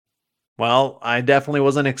Well, I definitely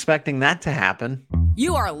wasn't expecting that to happen.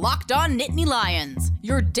 You are Locked On Nittany Lions,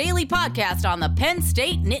 your daily podcast on the Penn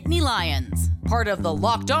State Nittany Lions, part of the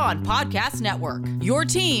Locked On Podcast Network, your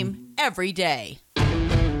team every day.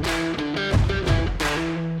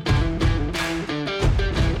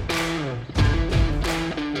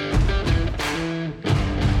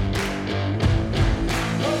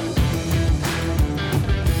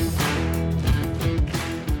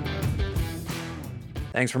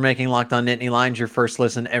 Thanks for making Locked On Nittany Lions your first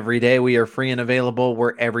listen every day. We are free and available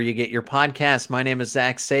wherever you get your podcasts. My name is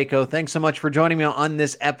Zach Seiko. Thanks so much for joining me on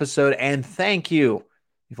this episode, and thank you,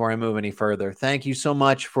 before I move any further, thank you so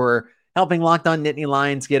much for helping Locked On Nittany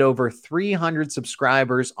Lions get over 300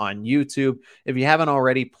 subscribers on YouTube. If you haven't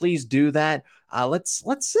already, please do that. Let's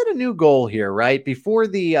set a new goal here, right? Before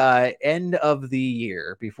the end of the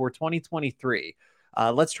year, before 2023.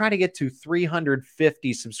 Let's try to get to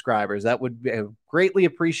 350 subscribers. That would be greatly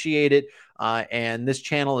appreciated. And this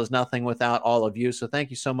channel is nothing without all of you. So thank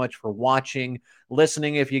you so much for watching,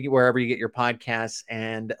 listening, wherever you get your podcasts,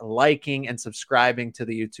 and liking and subscribing to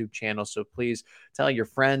the YouTube channel. So please tell your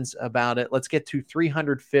friends about it. Let's get to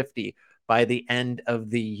 350 by the end of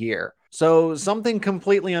the year. So something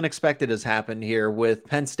completely unexpected has happened here with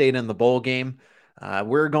Penn State in the bowl game.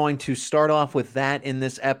 We're going to start off with that in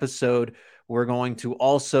this episode. We're going to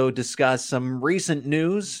also discuss some recent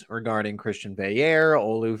news regarding Christian Veillere,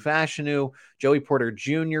 Olu Fashanu, Joey Porter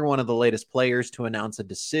Jr., one of the latest players to announce a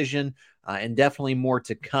decision, and definitely more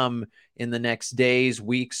to come in the next days,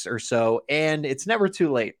 weeks or so. And it's never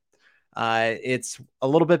too late. It's a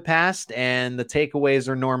little bit past, and the takeaways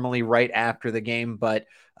are normally right after the game. But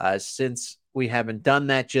since we haven't done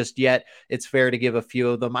that just yet, it's fair to give a few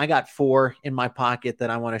of them. I got 4 in my pocket that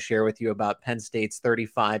I want to share with you about Penn State's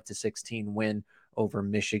 35-16 win over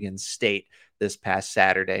Michigan State this past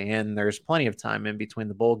Saturday. And there's plenty of time in between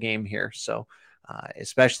the bowl game here. So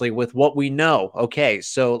especially with what we know. Okay,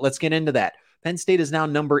 so let's get into that. Penn State is now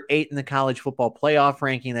number 8 in the college football playoff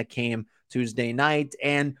ranking that came Tuesday night.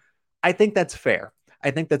 And I think that's fair. I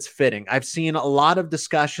think that's fitting. I've seen a lot of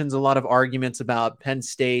discussions, a lot of arguments about Penn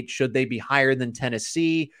State. Should they be higher than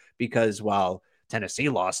Tennessee? Because, well, Tennessee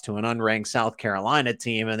lost to an unranked South Carolina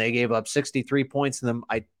team and they gave up 63 points to them.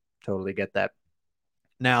 I totally get that.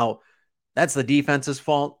 Now, that's the defense's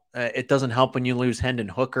fault. It doesn't help when you lose Hendon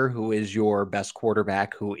Hooker, who is your best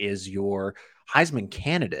quarterback, who is your Heisman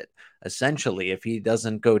candidate. Essentially, if he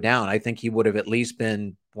doesn't go down, I think he would have at least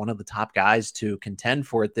been one of the top guys to contend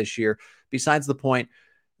for it this year. Besides the point,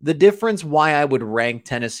 the difference why I would rank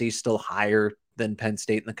Tennessee still higher than Penn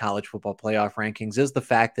State in the college football playoff rankings is the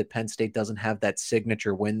fact that Penn State doesn't have that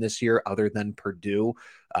signature win this year other than Purdue.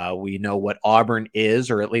 We know what Auburn is,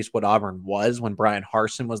 or at least what Auburn was when Brian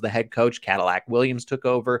Harsin was the head coach. Cadillac Williams took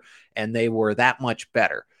over, and they were that much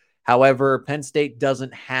better. However, Penn State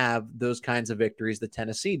doesn't have those kinds of victories that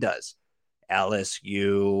Tennessee does.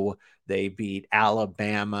 LSU, they beat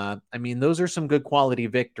Alabama. I mean, those are some good quality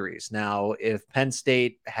victories. Now, if Penn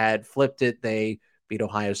State had flipped it, they beat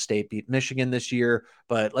Ohio State, beat Michigan this year.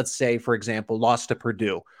 But let's say, for example, lost to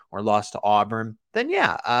Purdue or lost to Auburn, then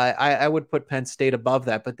yeah, I would put Penn State above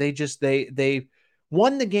that. But they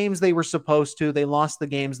won the games they were supposed to. They lost the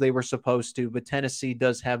games they were supposed to. But Tennessee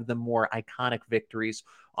does have the more iconic victories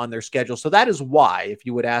on their schedule. So that is why, if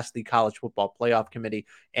you would ask the College Football Playoff Committee,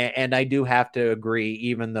 and I do have to agree,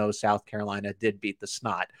 even though South Carolina did beat the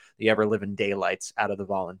snot, the ever-living daylights out of the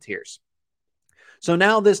Volunteers. So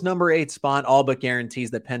now this number 8 spot all but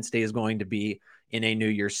guarantees that Penn State is going to be in a New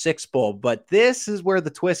Year's Six Bowl. But this is where the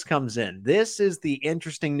twist comes in. This is the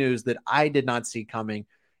interesting news that I did not see coming.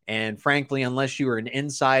 And frankly, unless you were an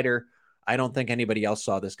insider, I don't think anybody else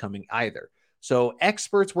saw this coming either. So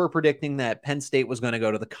experts were predicting that Penn State was going to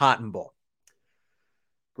go to the Cotton Bowl.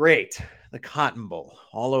 Great. The Cotton Bowl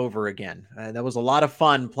all over again. That was a lot of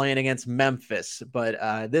fun playing against Memphis.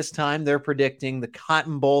 But this time they're predicting the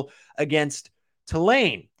Cotton Bowl against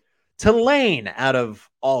Tulane. Tulane out of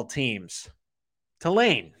all teams.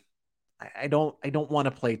 Tulane. I don't want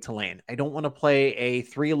to play Tulane. I don't want to play a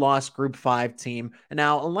 3-loss Group 5 team. And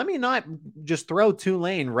now, let me not just throw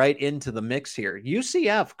Tulane right into the mix here.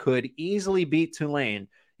 UCF could easily beat Tulane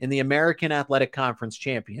in the American Athletic Conference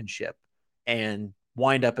Championship and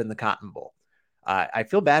wind up in the Cotton Bowl. I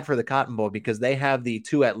feel bad for the Cotton Bowl because they have the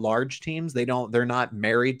 2 at-large teams. They're not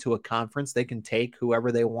married to a conference. They can take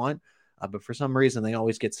whoever they want. But for some reason, they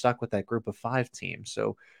always get stuck with that Group of 5 team.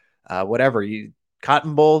 So whatever.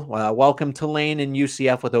 Cotton Bowl, welcome Tulane and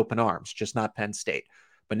UCF with open arms, just not Penn State.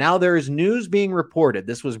 But now there is news being reported.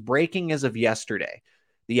 This was breaking as of yesterday.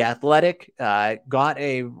 The Athletic got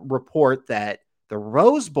a report that the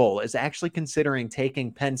Rose Bowl is actually considering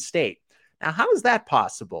taking Penn State. Now, how is that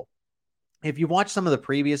possible? If you watch some of the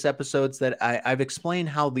previous episodes that I've explained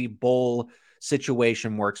how the bowl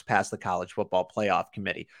situation works past the college football playoff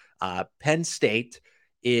committee. Penn State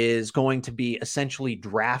is going to be essentially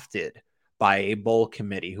drafted by a bowl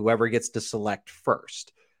committee, whoever gets to select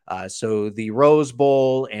first. So the Rose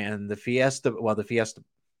Bowl and the Fiesta,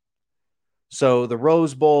 so the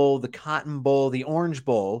Rose Bowl, the Cotton Bowl, the Orange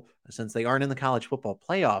Bowl, since they aren't in the college football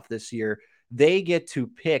playoff this year, they get to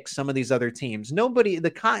pick some of these other teams. Nobody,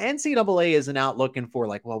 the NCAA isn't out looking for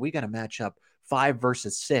like, well, we got to match up 5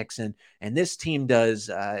 versus 6, and this team does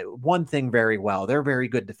one thing very well. They're very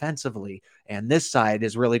good defensively, and this side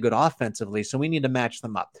is really good offensively, so we need to match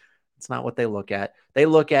them up. It's not what they look at. They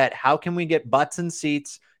look at how can we get butts in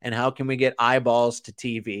seats, and how can we get eyeballs to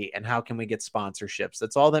TV, and how can we get sponsorships.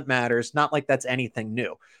 That's all that matters. Not like that's anything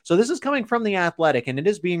new. So this is coming from The Athletic, and it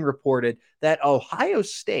is being reported that Ohio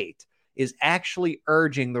State is actually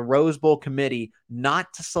urging the Rose Bowl committee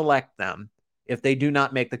not to select them if they do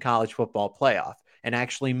not make the college football playoff, and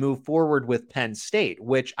actually move forward with Penn State,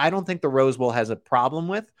 which I don't think the Rose Bowl has a problem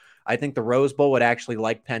with. I think the Rose Bowl would actually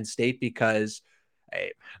like Penn State because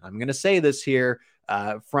I'm going to say this here,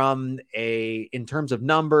 in terms of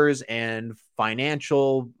numbers and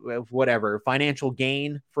financial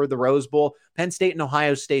gain for the Rose Bowl, Penn State and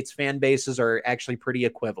Ohio State's fan bases are actually pretty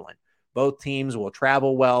equivalent. Both teams will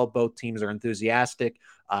travel well. Both teams are enthusiastic.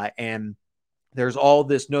 And there's all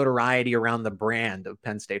this notoriety around the brand of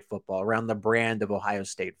Penn State football, around the brand of Ohio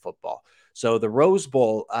State football. So the Rose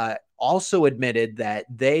Bowl also admitted that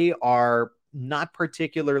they are not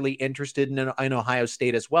particularly interested in Ohio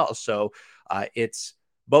State as well. So it's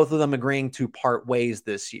both of them agreeing to part ways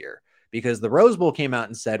this year, because the Rose Bowl came out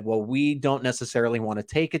and said, well, we don't necessarily want to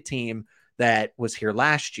take a team that was here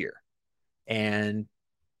last year. And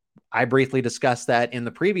I briefly discussed that in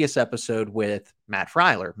the previous episode with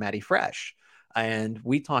Matty Fresh. And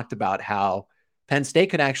we talked about how Penn State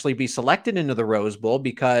could actually be selected into the Rose Bowl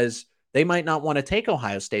because they might not want to take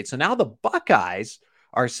Ohio State. So now the Buckeyes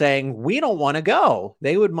are saying, we don't want to go.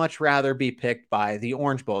 They would much rather be picked by the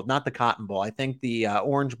Orange Bowl, not the Cotton Bowl. I think the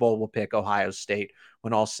Orange Bowl will pick Ohio State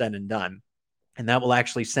when all's said and done. And that will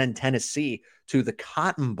actually send Tennessee to the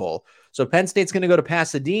Cotton Bowl. So Penn State's going to go to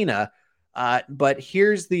Pasadena. But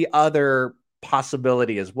here's the other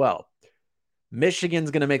possibility as well.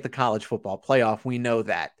 Michigan's going to make the college football playoff. We know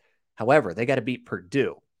that. However, they got to beat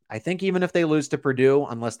Purdue. I think even if they lose to Purdue,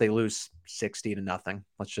 unless they lose 60-0,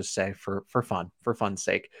 let's just say for fun's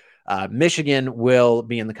sake, Michigan will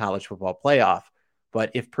be in the college football playoff.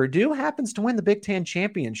 But if Purdue happens to win the Big Ten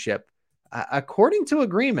championship, according to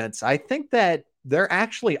agreements, I think that they're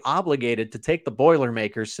actually obligated to take the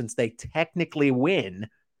Boilermakers since they technically win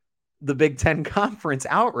the Big Ten conference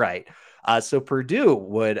outright. So Purdue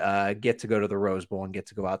would get to go to the Rose Bowl and get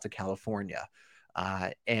to go out to California.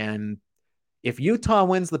 And if Utah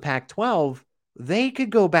wins the Pac-12, they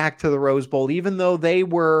could go back to the Rose Bowl, even though they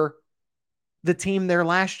were the team there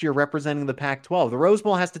last year representing the Pac-12. The Rose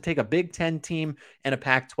Bowl has to take a Big Ten team and a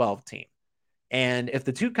Pac-12 team. And if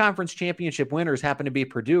the two conference championship winners happen to be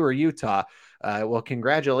Purdue or Utah, well,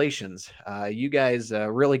 congratulations. You guys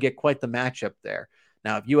really get quite the matchup there.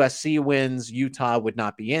 Now, if USC wins, Utah would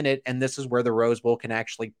not be in it, and this is where the Rose Bowl can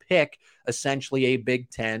actually pick essentially a Big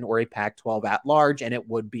Ten or a Pac-12 at large, and it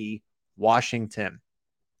would be Washington.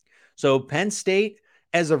 So Penn State,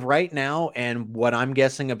 as of right now, and what I'm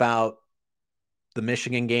guessing about the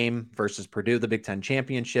Michigan game versus Purdue, the Big Ten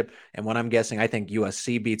championship, and what I'm guessing, I think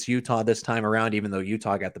USC beats Utah this time around, even though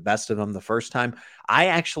Utah got the best of them the first time. I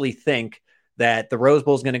actually think that the Rose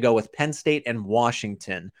Bowl is going to go with Penn State and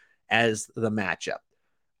Washington as the matchup.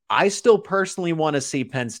 I still personally want to see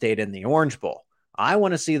Penn State in the Orange Bowl. I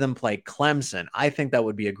want to see them play Clemson. I think that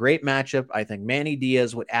would be a great matchup. I think Manny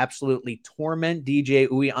Diaz would absolutely torment DJ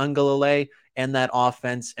Uiagalelei and that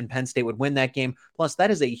offense, and Penn State would win that game. Plus,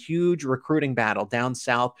 that is a huge recruiting battle down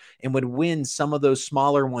south and would win some of those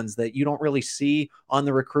smaller ones that you don't really see on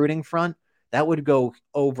the recruiting front. That would go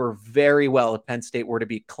over very well if Penn State were to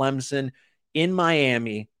beat Clemson in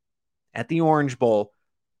Miami at the Orange Bowl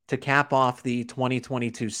to cap off the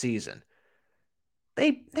 2022 season.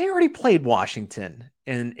 They already played Washington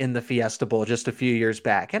in the Fiesta Bowl just a few years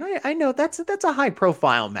back. And I know that's a high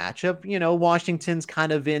profile matchup. You know, Washington's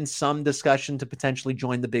kind of in some discussion to potentially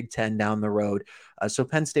join the Big Ten down the road. So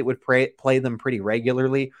Penn State would play them pretty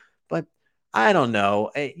regularly. But I don't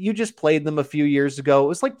know. You just played them a few years ago. It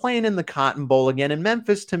was like playing in the Cotton Bowl again. And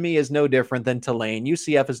Memphis to me is no different than Tulane.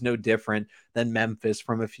 UCF is no different than Memphis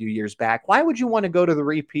from a few years back. Why would you want to go to the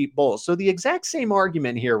repeat bowl? So the exact same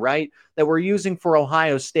argument here, right? That we're using for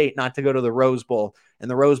Ohio State not to go to the Rose Bowl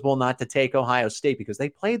and the Rose Bowl not to take Ohio State because they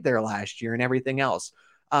played there last year and everything else.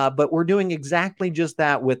 But we're doing exactly just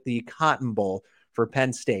that with the Cotton Bowl for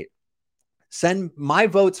Penn State. Send my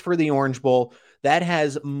votes for the Orange Bowl. That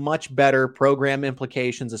has much better program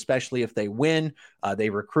implications, especially if they win. They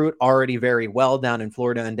recruit already very well down in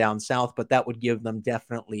Florida and down south, but that would give them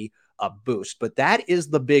definitely a boost. But that is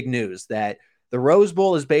the big news, that the Rose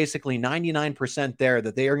Bowl is basically 99% there,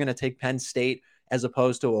 that they are going to take Penn State as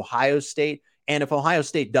opposed to Ohio State. And if Ohio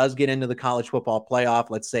State does get into the college football playoff,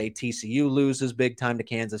 let's say TCU loses big time to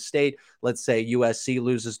Kansas State, let's say USC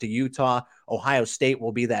loses to Utah, Ohio State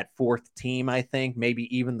will be that fourth team, I think,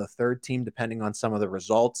 maybe even the third team, depending on some of the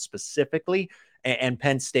results specifically. And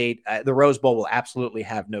Penn State, the Rose Bowl will absolutely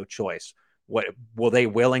have no choice. What will they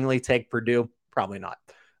willingly take Purdue? Probably not.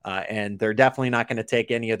 And they're definitely not going to take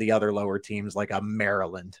any of the other lower teams like a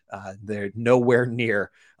Maryland. They're nowhere near.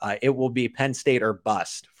 It will be Penn State or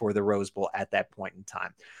bust for the Rose Bowl at that point in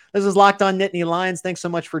time. This is Locked On Nittany Lions. Thanks so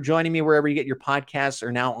much for joining me wherever you get your podcasts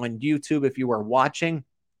or now on YouTube if you are watching.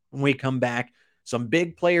 When we come back, some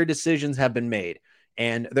big player decisions have been made,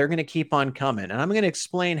 and they're going to keep on coming. And I'm going to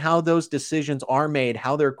explain how those decisions are made,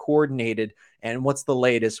 how they're coordinated, and what's the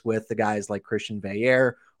latest with the guys like Christian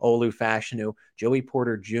Veilleux, Olu Fashanu, Joey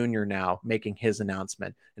Porter Jr. now making his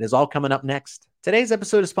announcement. It is all coming up next. Today's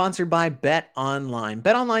episode is sponsored by BetOnline.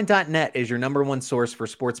 BetOnline.net is your number one source for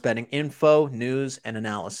sports betting info, news, and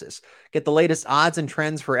analysis. Get the latest odds and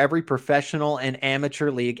trends for every professional and amateur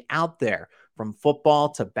league out there. From football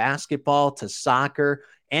to basketball to soccer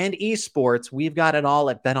and esports, we've got it all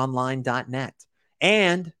at betonline.net.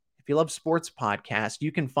 And if you love sports podcasts,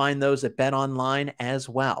 you can find those at BetOnline as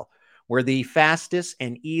well. We're the fastest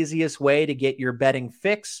and easiest way to get your betting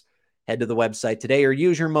fix. Head to the website today or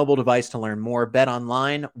use your mobile device to learn more.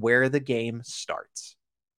 BetOnline, where the game starts.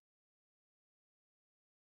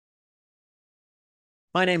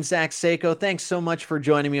 My name's Zach Seiko. Thanks so much for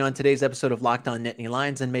joining me on today's episode of Locked On Nittany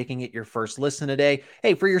Lions and making it your first listen today.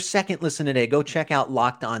 Hey, for your second listen today, go check out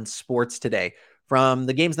Locked On Sports today. From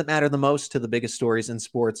the games that matter the most to the biggest stories in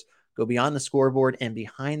sports, go beyond the scoreboard and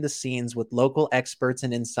behind the scenes with local experts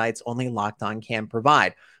and insights only Locked On can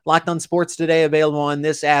provide. Locked On Sports today, available on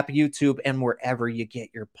this app, YouTube, and wherever you get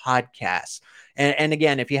your podcasts. And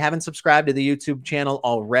again, if you haven't subscribed to the YouTube channel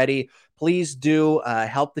already, please do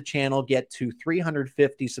help the channel get to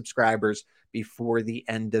 350 subscribers before the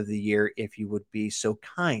end of the year, if you would be so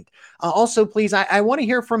kind. Also, please, I want to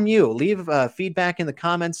hear from you. Leave feedback in the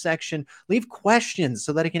comments section. Leave questions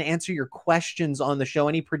so that I can answer your questions on the show.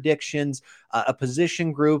 Any predictions, a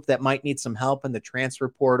position group that might need some help in the transfer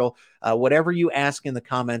portal, whatever you ask in the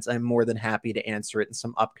comments, I'm more than happy to answer it in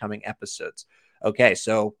some upcoming episodes. Okay,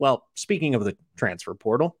 so, well, speaking of the transfer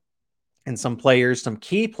portal and some players, some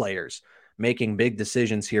key players making big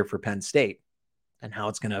decisions here for Penn State and how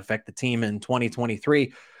it's going to affect the team in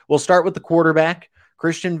 2023. We'll start with the quarterback,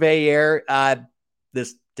 Christian Veilleux.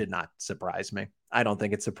 This did not surprise me. I don't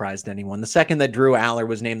think it surprised anyone. The second that Drew Aller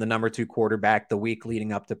was named the number 2 quarterback the week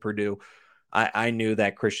leading up to Purdue, I knew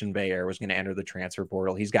that Christian Veilleux was going to enter the transfer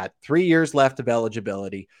portal. He's got 3 years left of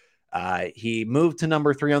eligibility. He moved to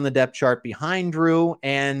number 3 on the depth chart behind Drew.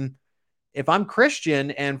 And if I'm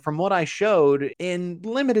Christian, and from what I showed in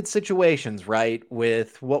limited situations, right,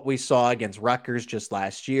 with what we saw against Rutgers just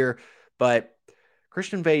last year, but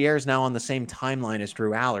Christian Veilleux is now on the same timeline as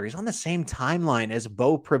Drew Aller. He's on the same timeline as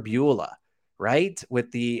Beau Pribula, right, with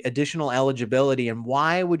the additional eligibility. And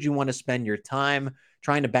why would you want to spend your time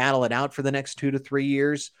trying to battle it out for the next 2 to 3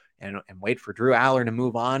 years and wait for Drew Aller to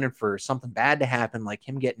move on and for something bad to happen, like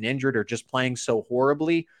him getting injured or just playing so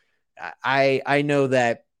horribly? I know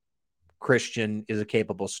that Christian is a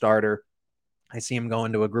capable starter. I see him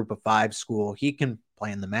going to a group of 5 school. He can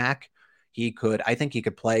play in the MAC. I think he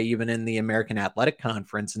could play even in the American Athletic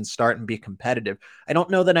Conference and start and be competitive. I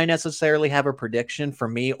don't know that I necessarily have a prediction. For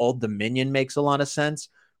me, Old Dominion makes a lot of sense.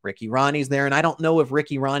 Ricky Ronnie's there. And I don't know if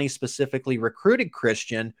Ricky Ronnie specifically recruited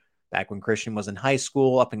Christian back when Christian was in high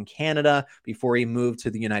school up in Canada before he moved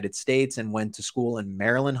to the United States and went to school in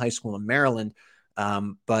Maryland, high school in Maryland.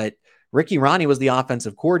 But Ricky Ronnie was the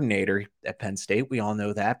offensive coordinator at Penn State. We all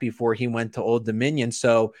know that before he went to Old Dominion.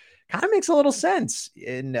 So kind of makes a little sense.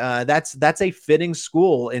 And that's a fitting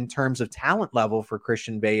school in terms of talent level for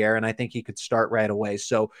Christian Veilleux. And I think he could start right away.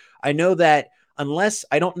 So I know that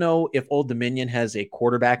I don't know if Old Dominion has a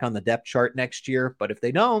quarterback on the depth chart next year, but if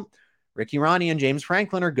they don't, Ricky Ronnie and James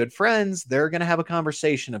Franklin are good friends. They're going to have a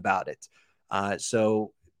conversation about it.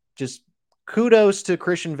 So just kudos to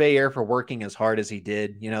Christian Veilleux for working as hard as he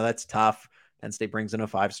did. That's tough. Penn State brings in a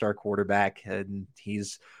 5-star quarterback, and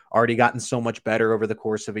he's already gotten so much better over the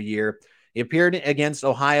course of a year. He appeared against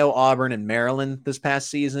Ohio, Auburn, and Maryland this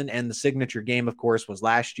past season, and the signature game, of course, was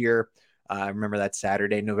last year. I remember that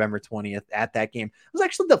Saturday, November 20th, at that game. It was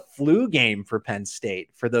actually the flu game for Penn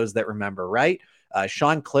State, for those that remember, right?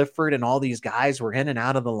 Sean Clifford and all these guys were in and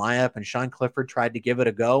out of the lineup, and Sean Clifford tried to give it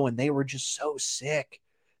a go, and they were just so sick.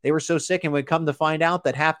 They were so sick, and we'd come to find out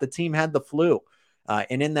that half the team had the flu.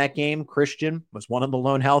 And in that game, Christian was one of the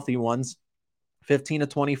lone healthy ones. 15 of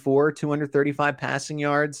 24, 235 passing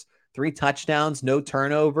yards, 3 touchdowns, no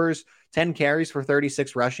turnovers, 10 carries for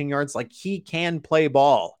 36 rushing yards. Like, he can play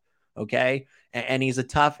ball, okay? And he's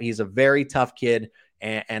a very tough kid,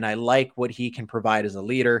 and I like what he can provide as a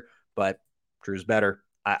leader, but Drew's better.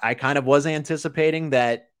 I kind of was anticipating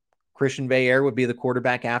that Christian Veilleux would be the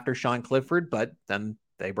quarterback after Sean Clifford, but then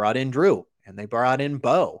they brought in Drew, and they brought in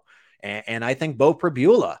Bo. And I think Bo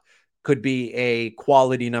Pribula could be a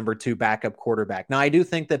quality number 2 backup quarterback. Now, I do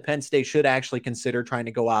think that Penn State should actually consider trying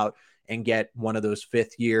to go out and get one of those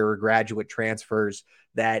 5th-year graduate transfers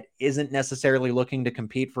that isn't necessarily looking to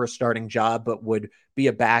compete for a starting job, but would be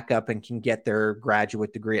a backup and can get their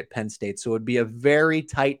graduate degree at Penn State. So it would be a very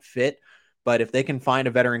tight fit. But if they can find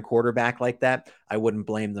a veteran quarterback like that, I wouldn't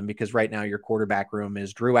blame them, because right now your quarterback room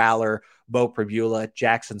is Drew Allar, Bo Pribula,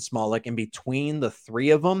 Jackson Smolik. In between the 3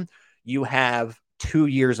 of them, you have 2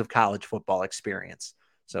 years of college football experience.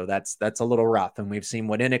 So that's a little rough. And we've seen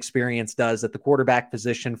what inexperience does at the quarterback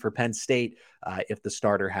position for Penn State if the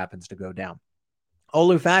starter happens to go down.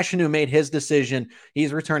 Olu Fashanu made his decision.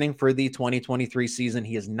 He's returning for the 2023 season.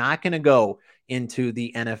 He is not going to go into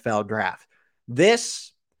the NFL draft.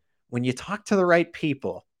 This, when you talk to the right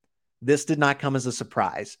people, this did not come as a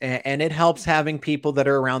surprise. And it helps having people that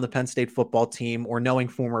are around the Penn State football team or knowing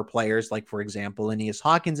former players, like, for example, Aeneas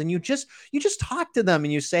Hawkins. And you just talk to them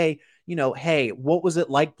and you say, hey, what was it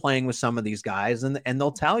like playing with some of these guys? And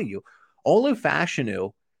they'll tell you. Olu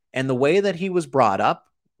Fashanu and the way that he was brought up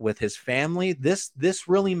with his family, this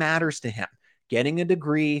really matters to him. Getting a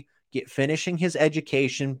degree, finishing his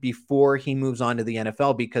education before he moves on to the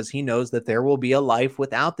NFL, because he knows that there will be a life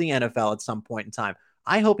without the NFL at some point in time.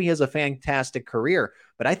 I hope he has a fantastic career,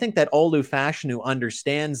 but I think that Olu Fashanu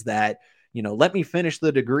understands that, let me finish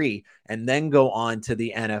the degree and then go on to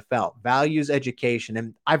the NFL. Values education.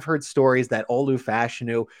 And I've heard stories that Olu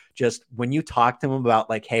Fashanu, just when you talk to him about,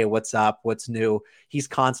 like, hey, what's up, what's new, he's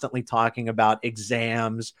constantly talking about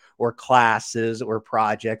exams or classes or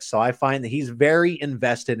projects. So I find that he's very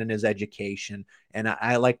invested in his education, and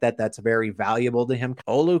I like that. That's very valuable to him.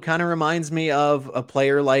 Olu kind of reminds me of a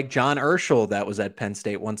player like John Urschel that was at Penn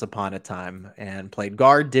State once upon a time and played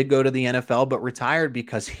guard, did go to the NFL, but retired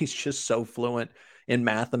because he's just so fluent in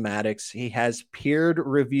mathematics. He has peer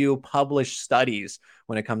review published studies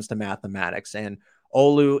when it comes to mathematics, and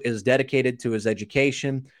Olu is dedicated to his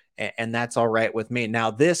education, and that's all right with me.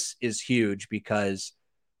 Now, this is huge because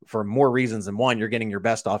for more reasons than one, you're getting your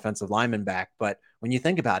best offensive lineman back. But when you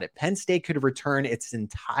think about it, Penn State could return its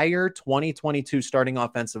entire 2022 starting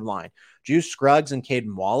offensive line. Juice Scruggs and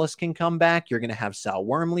Caden Wallace can come back. You're going to have Sal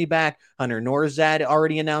Wormley back. Hunter Norzad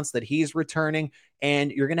already announced that he's returning,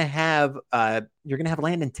 and you're going to have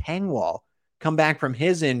Landon Tangwall come back from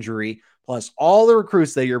his injury, plus all the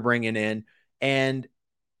recruits that you're bringing in. And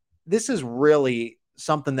this is really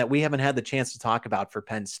something that we haven't had the chance to talk about for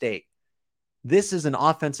Penn State. This is an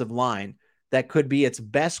offensive line that could be its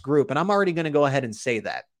best group. And I'm already going to go ahead and say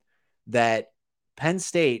that Penn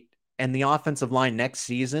State and the offensive line next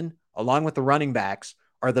season, along with the running backs,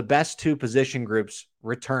 are the best 2 position groups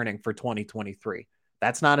returning for 2023.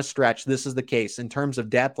 That's not a stretch. This is the case in terms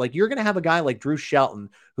of depth. Like, you're going to have a guy like Drew Shelton,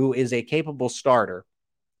 who is a capable starter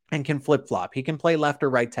and can flip-flop. He can play left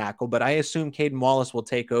or right tackle, but I assume Caden Wallace will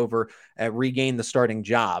take over, regain the starting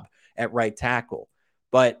job at right tackle.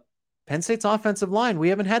 But Penn State's offensive line, we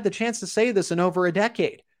haven't had the chance to say this in over a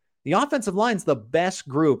decade. The offensive line's the best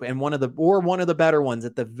group and one of the better ones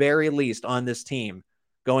at the very least on this team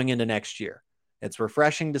going into next year. It's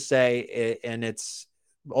refreshing to say, and it's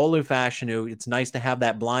Olu Fashanu. It's nice to have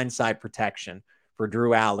that blindside protection for Drew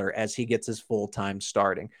Allar as he gets his full-time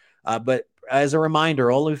starting. But as a reminder,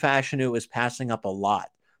 Olu Fashanu is passing up a lot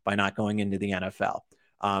by not going into the NFL.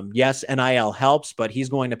 Yes, NIL helps, but he's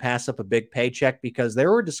going to pass up a big paycheck because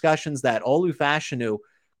there were discussions that Olu Fashanu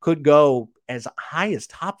could go as high as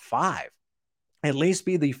top 5, at least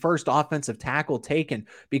be the first offensive tackle taken,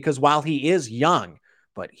 because while he is young,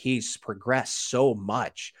 but he's progressed so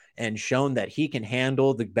much and shown that he can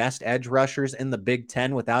handle the best edge rushers in the Big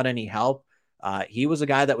Ten without any help. He was a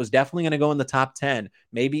guy that was definitely going to go in the top 10,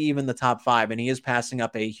 maybe even the top 5, and he is passing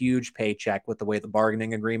up a huge paycheck with the way the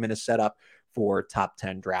bargaining agreement is set up for top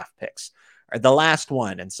 10 draft picks. The last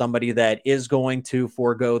one, and somebody that is going to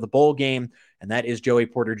forego the bowl game, and that is Joey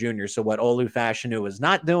Porter Jr. So what Olu Fashanu is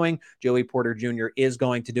not doing, Joey Porter Jr. is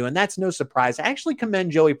going to do, and that's no surprise. I actually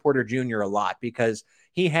commend Joey Porter Jr. a lot because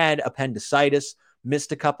he had appendicitis,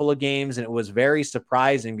 missed a couple of games, and it was very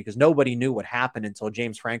surprising because nobody knew what happened until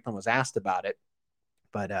James Franklin was asked about it.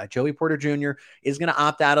 But Joey Porter Jr. is going to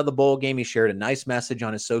opt out of the bowl game. He shared a nice message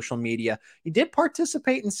on his social media. He did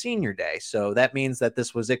participate in Senior Day, so that means that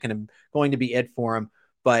this was going to be it for him.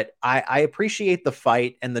 But I appreciate the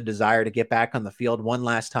fight and the desire to get back on the field one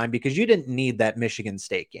last time because you didn't need that Michigan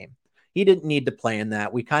State game. He didn't need to play in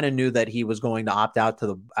that. We kind of knew that he was going to opt out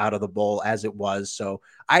of the bowl as it was. So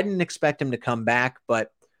I didn't expect him to come back,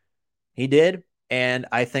 but he did. And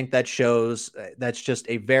I think that shows that's just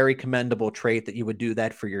a very commendable trait that you would do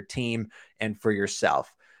that for your team and for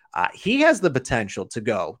yourself. He has the potential to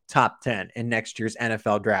go top 10 in next year's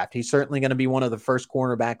NFL draft. He's certainly going to be one of the first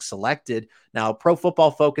cornerbacks selected. Now, Pro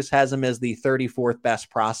Football Focus has him as the 34th best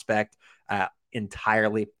prospect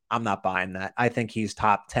entirely. I'm not buying that. I think he's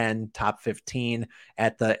top 10, top 15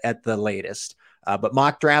 at the latest. But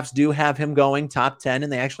mock drafts do have him going top 10,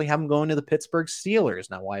 and they actually have him going to the Pittsburgh Steelers.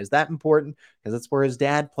 Now, why is that important? Because that's where his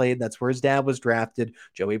dad played. That's where his dad was drafted.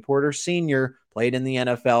 Joey Porter Sr. played in the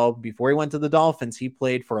NFL. Before he went to the Dolphins, he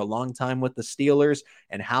played for a long time with the Steelers,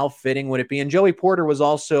 and how fitting would it be? And Joey Porter was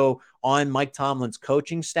also on Mike Tomlin's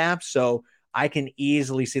coaching staff, so I can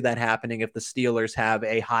easily see that happening if the Steelers have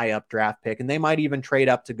a high up draft pick, and they might even trade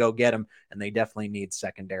up to go get him, and they definitely need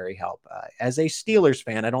secondary help. As a Steelers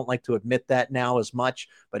fan, I don't like to admit that now as much,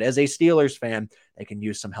 but as a Steelers fan, they can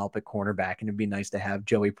use some help at cornerback, and it'd be nice to have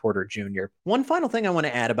Joey Porter Jr. One final thing I want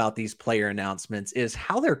to add about these player announcements is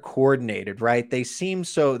how they're coordinated, right? They're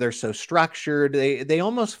so structured. They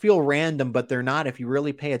almost feel random, but they're not if you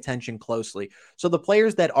really pay attention closely. So the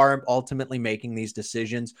players that are ultimately making these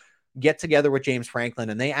decisions get together with James Franklin,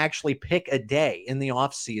 and they actually pick a day in the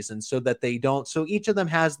off season so that so each of them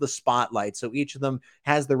has the spotlight. So each of them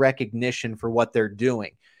has the recognition for what they're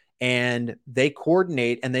doing, and they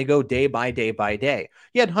coordinate and they go day by day by day.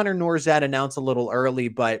 You had Hunter Nourzad announce a little early,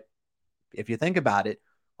 but if you think about it,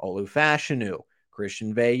 Olu Fashanu,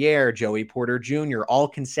 Christian Veillere, Joey Porter Jr., all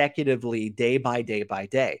consecutively day by day by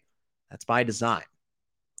day. That's by design.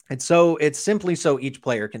 And so it's simply so each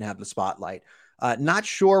player can have the spotlight. Not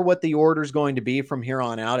sure what the order is going to be from here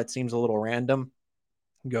on out. It seems a little random.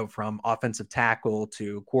 Go from offensive tackle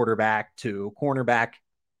to quarterback to cornerback.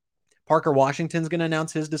 Parker Washington's going to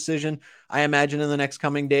announce his decision, I imagine, in the next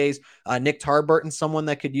coming days. Nick Tarburton, someone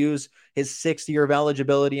that could use his 6th year of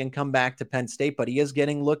eligibility and come back to Penn State, but he is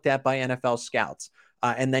getting looked at by NFL scouts.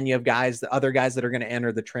 And then you have the other guys that are going to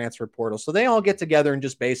enter the transfer portal. So they all get together and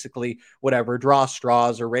just basically draw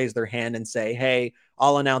straws or raise their hand and say, hey,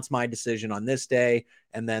 I'll announce my decision on this day.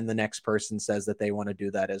 And then the next person says that they want to do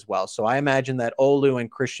that as well. So I imagine that Olu and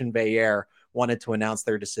Christian Veillere wanted to announce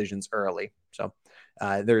their decisions early. So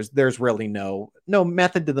there's really no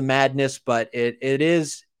method to the madness, but it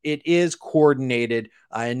is coordinated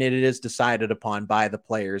and it is decided upon by the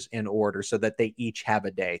players in order so that they each have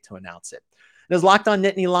a day to announce it. It is Locked On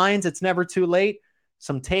Nittany Lions. It's never too late.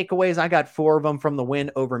 Some takeaways. I got 4 of them from the win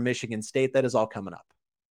over Michigan State. That is all coming up.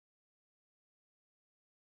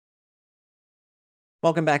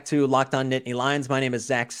 Welcome back to Locked On Nittany Lions. My name is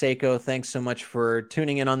Zach Seko. Thanks so much for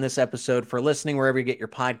tuning in on this episode, for listening wherever you get your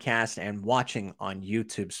podcast, and watching on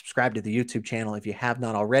YouTube. Subscribe to the YouTube channel if you have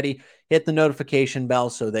not already. Hit the notification bell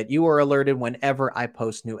so that you are alerted whenever I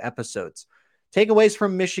post new episodes. Takeaways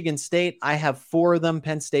from Michigan State. I have 4 of them.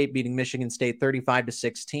 Penn State beating Michigan State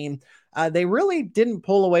 35-16. They really didn't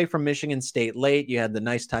pull away from Michigan State late. You had the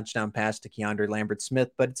nice touchdown pass to Keandre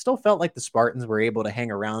Lambert-Smith, but it still felt like the Spartans were able to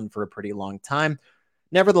hang around for a pretty long time.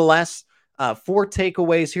 Nevertheless, 4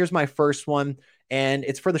 takeaways. Here's my first one, and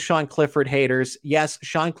it's for the Sean Clifford haters. Yes,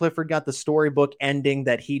 Sean Clifford got the storybook ending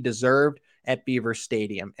that he deserved at Beaver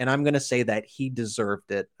Stadium, and I'm going to say that he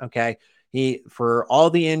deserved it, okay? For all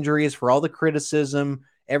the injuries, for all the criticism,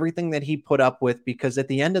 everything that he put up with, because at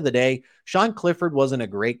the end of the day, Sean Clifford wasn't a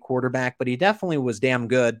great quarterback, but he definitely was damn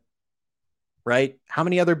good, right? How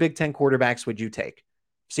many other Big Ten quarterbacks would you take?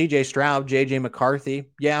 CJ Stroud, JJ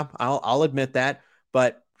McCarthy. Yeah, I'll admit that,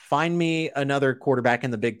 but find me another quarterback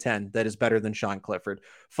in the Big Ten that is better than Sean Clifford.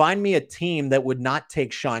 Find me a team that would not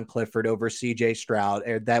take Sean Clifford over CJ Stroud,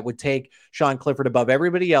 or that would take Sean Clifford above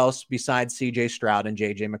everybody else besides CJ Stroud and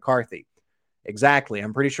JJ McCarthy. Exactly.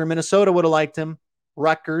 I'm pretty sure Minnesota would have liked him.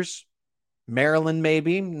 Rutgers, Maryland,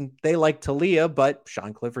 maybe. They like Talia, but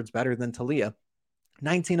Sean Clifford's better than Talia.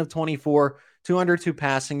 19 of 24, 202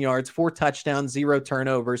 passing yards, 4 touchdowns, 0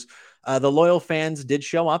 turnovers. The loyal fans did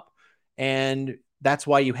show up, and that's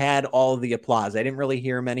why you had all the applause. I didn't really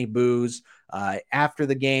hear many boos. After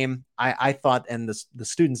the game, I thought, and the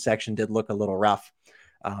student section did look a little rough,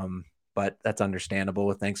 but that's understandable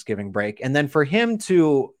with Thanksgiving break. And then for him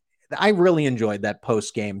to, I really enjoyed that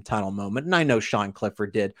post-game tunnel moment, and I know Sean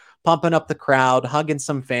Clifford did, pumping up the crowd, hugging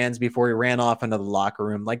some fans before he ran off into the locker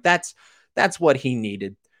room. Like that's what he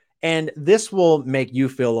needed. And this will make you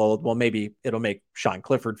feel old. Well, maybe it'll make Sean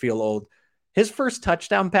Clifford feel old. His first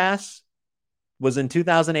touchdown pass was in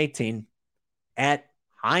 2018 at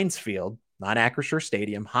Heinz Field, not Acrisure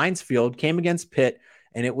Stadium. Heinz Field, came against Pitt,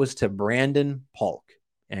 and it was to Brandon Polk.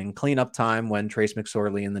 And cleanup time, when Trace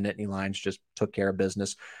McSorley and the Nittany Lions just took care of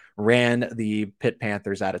business, ran the Pitt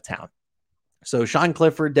Panthers out of town. So Sean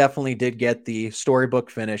Clifford definitely did get the storybook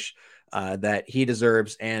finish that he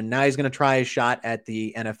deserves. And now he's going to try his shot at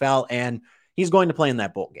the NFL, and he's going to play in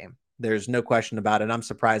that bowl game. There's no question about it. I'm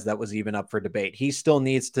surprised that was even up for debate. He still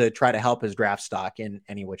needs to try to help his draft stock in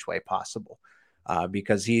any which way possible,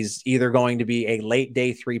 because he's either going to be a late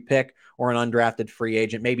day 3 pick or an undrafted free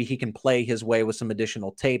agent. Maybe he can play his way with some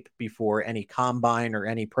additional tape before any combine or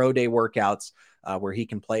any pro day workouts, where he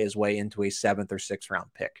can play his way into a 7th or 6th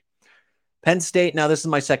round pick. Penn State, now this is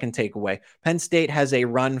my second takeaway. Penn State has a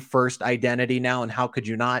run-first identity now, and how could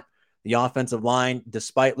you not? The offensive line,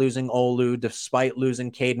 despite losing Olu, despite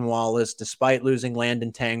losing Caden Wallace, despite losing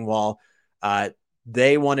Landon Tangwall,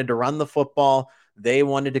 they wanted to run the football. They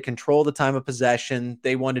wanted to control the time of possession.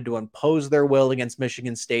 They wanted to impose their will against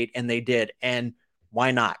Michigan State, and they did. And why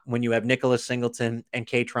not when you have Nicholas Singleton and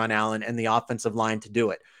Katron Allen and the offensive line to do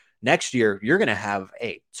it? Next year, you're going to have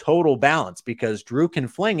a total balance because Drew can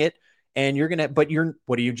fling it, and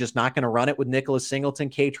what are you just not going to run it with Nicholas Singleton,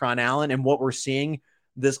 Katron Allen, and what we're seeing,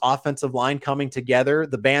 this offensive line coming together,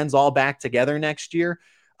 the band's all back together next year.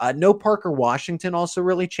 No Parker Washington also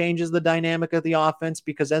really changes the dynamic of the offense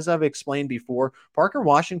because, as I've explained before, Parker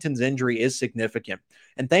Washington's injury is significant.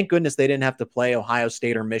 And thank goodness they didn't have to play Ohio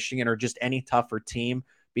State or Michigan or just any tougher team,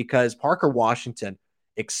 because Parker Washington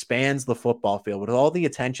expands the football field with all the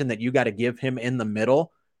attention that you got to give him in the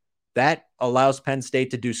middle. That allows Penn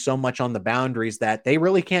State to do so much on the boundaries that they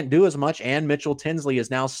really can't do as much. And Mitchell Tinsley is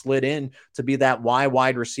now slid in to be that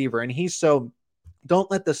wide receiver. And don't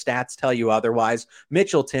let the stats tell you otherwise.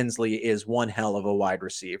 Mitchell Tinsley is one hell of a wide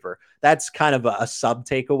receiver. That's kind of a sub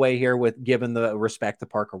takeaway here, with given the respect to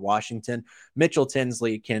Parker Washington. Mitchell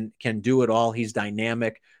Tinsley can do it all. He's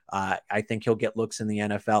dynamic. I think he'll get looks in the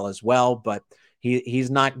NFL as well, but he's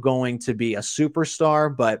not going to be a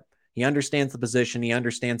superstar, but he understands the position. He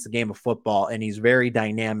understands the game of football, and he's very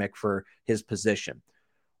dynamic for his position.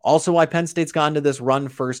 Also, why Penn State's gone to this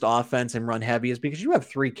run-first offense and run heavy is because you have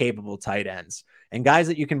 3 capable tight ends and guys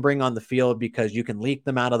that you can bring on the field because you can leak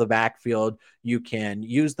them out of the backfield. You can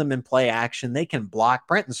use them in play action. They can block.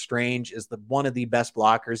 Brenton Strange is one of the best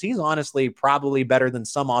blockers. He's honestly probably better than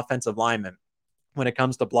some offensive linemen when it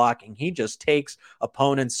comes to blocking. He just takes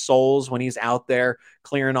opponents' souls when he's out there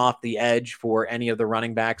clearing off the edge for any of the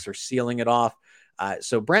running backs or sealing it off.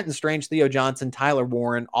 So Brenton Strange, Theo Johnson, Tyler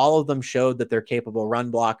Warren, all of them showed that they're capable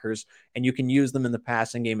run blockers, and you can use them in the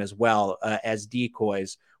passing game as well as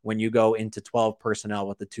decoys when you go into 12 personnel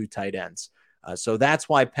with the 2 tight ends. So that's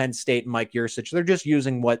why Penn State and Mike Yurcich, they're just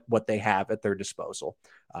using what they have at their disposal.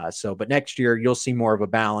 But next year, you'll see more of a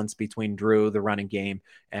balance between Drew, the running game,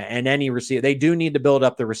 and any receiver. They do need to build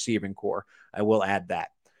up the receiving core. I will add that.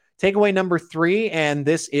 Takeaway number 3, and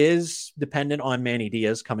this is dependent on Manny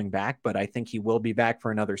Diaz coming back, but I think he will be back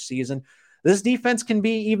for another season. This defense can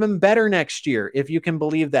be even better next year, if you can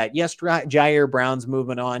believe that. Yes, Jair Brown's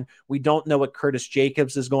moving on. We don't know what Curtis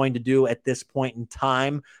Jacobs is going to do at this point in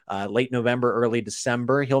time, late November, early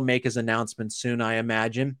December. He'll make his announcement soon, I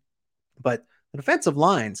imagine. But the defensive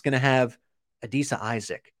line is going to have Adisa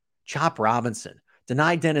Isaac, Chop Robinson,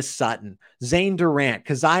 Denai Dennis Sutton, Zane Durant,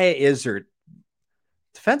 Keziah Izzard.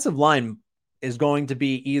 Defensive line is going to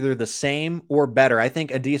be either the same or better. I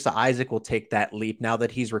think Adisa Isaac will take that leap now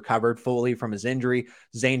that he's recovered fully from his injury.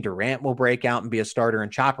 Zane Durant will break out and be a starter,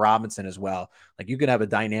 and Chop Robinson as well. Like, you could have a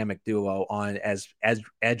dynamic duo on as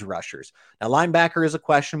edge rushers. Now, linebacker is a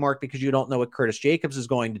question mark because you don't know what Curtis Jacobs is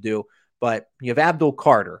going to do, but you have Abdul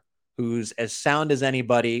Carter, who's as sound as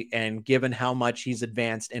anybody, and given how much he's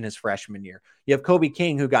advanced in his freshman year. You have Kobe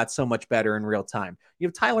King, who got so much better in real time. You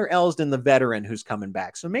have Tyler Elsdon, the veteran, who's coming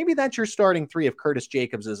back. So maybe that's your starting 3 if Curtis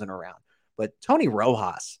Jacobs isn't around. But Tony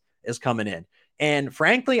Rojas is coming in, And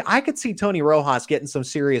frankly, I could see Tony Rojas getting some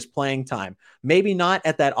serious playing time. Maybe not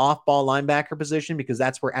at that off-ball linebacker position because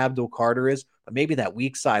that's where Abdul Carter is, but maybe that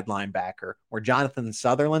weak side linebacker where Jonathan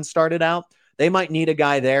Sutherland started out. They might need a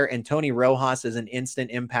guy there, and Tony Rojas is an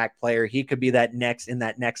instant impact player. He could be that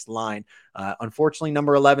next line. Unfortunately,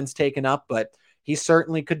 number 11's taken up, but he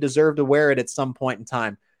certainly could deserve to wear it at some point in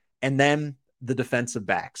time. And then the defensive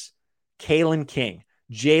backs, Kalen King,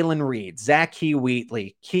 Jalen Reed, Zach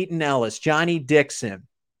Wheatley, Keaton Ellis, Johnny Dixon.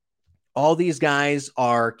 All these guys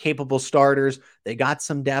are capable starters. They got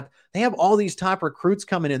some depth. They have all these top recruits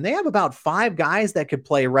coming in. They have about 5 guys that could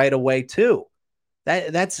play right away too.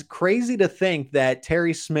 That's crazy to think that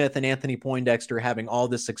Terry Smith and Anthony Poindexter are having all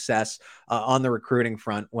this success on the recruiting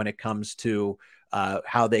front when it comes to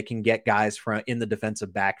how they can get guys from in the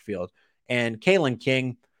defensive backfield. And Kalen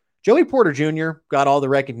King, Joey Porter Jr. got all the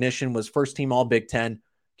recognition, was first team all Big Ten.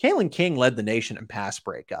 Kalen King led the nation in pass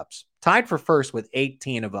breakups, tied for first with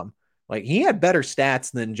 18 of them. Like, he had better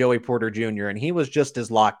stats than Joey Porter Jr., and he was just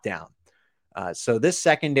as locked down. So this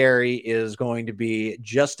secondary is going to be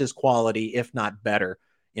just as quality, if not better,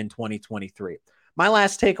 in 2023. My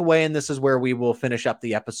last takeaway, and this is where we will finish up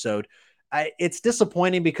the episode. It's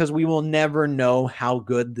disappointing because we will never know how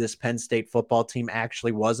good this Penn State football team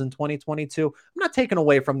actually was in 2022. I'm not taking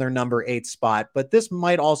away from their number 8 spot, but this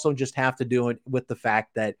might also just have to do it with the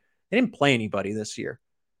fact that they didn't play anybody this year.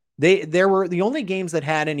 There were the only games that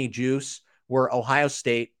had any juice were Ohio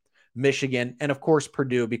State, Michigan, and of course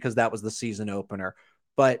Purdue, because that was the season opener.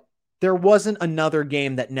 But there wasn't another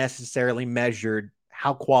game that necessarily measured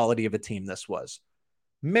how quality of a team this was.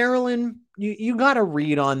 Maryland, you got to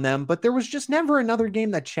read on them, but there was just never another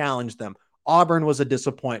game that challenged them. Auburn was a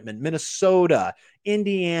disappointment. Minnesota,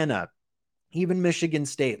 Indiana, even Michigan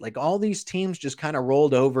State, like all these teams just kind of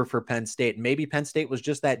rolled over for Penn State. Maybe Penn State was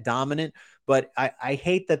just that dominant, but I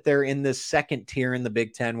hate that they're in this second tier in the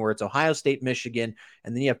Big Ten where it's Ohio State, Michigan,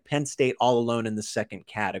 and then you have Penn State all alone in the second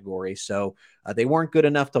category. So they weren't good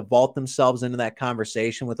enough to vault themselves into that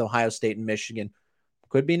conversation with Ohio State and Michigan.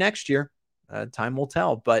 Could be next year. Time will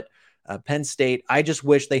tell, but Penn State, I just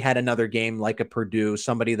wish they had another game like a Purdue,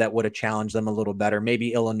 somebody that would have challenged them a little better.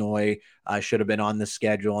 Maybe Illinois should have been on the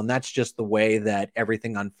schedule, and that's just the way that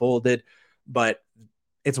everything unfolded. But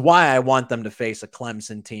it's why I want them to face a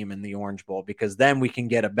Clemson team in the Orange Bowl, because then we can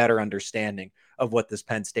get a better understanding of what this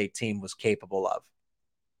Penn State team was capable of.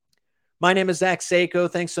 My name is Zach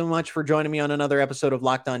Seyko. Thanks so much for joining me on another episode of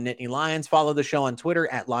Locked On Nittany Lions. Follow the show on Twitter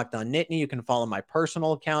at Locked On Nittany. You can follow my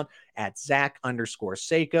personal account at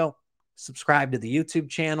Zach_Seyko. Subscribe to the YouTube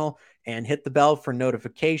channel and hit the bell for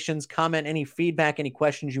notifications. Comment any feedback, any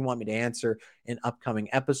questions you want me to answer in upcoming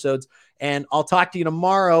episodes. And I'll talk to you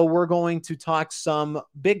tomorrow. We're going to talk some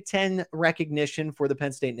Big Ten recognition for the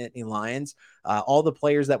Penn State Nittany Lions, all the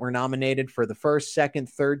players that were nominated for the first, second,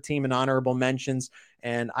 third team and honorable mentions.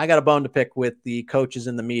 And I got a bone to pick with the coaches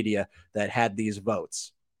and the media that had these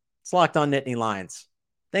votes. It's Locked On Nittany Lions.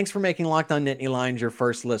 Thanks for making Locked On Nittany Lions your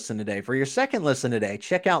first listen today. For your second listen today,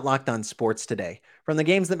 check out Locked On Sports Today. From the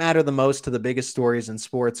games that matter the most to the biggest stories in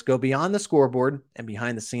sports, go beyond the scoreboard and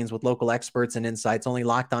behind the scenes with local experts and insights only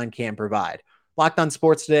Locked On can provide. Locked On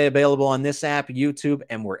Sports Today, available on this app, YouTube,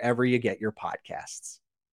 and wherever you get your podcasts.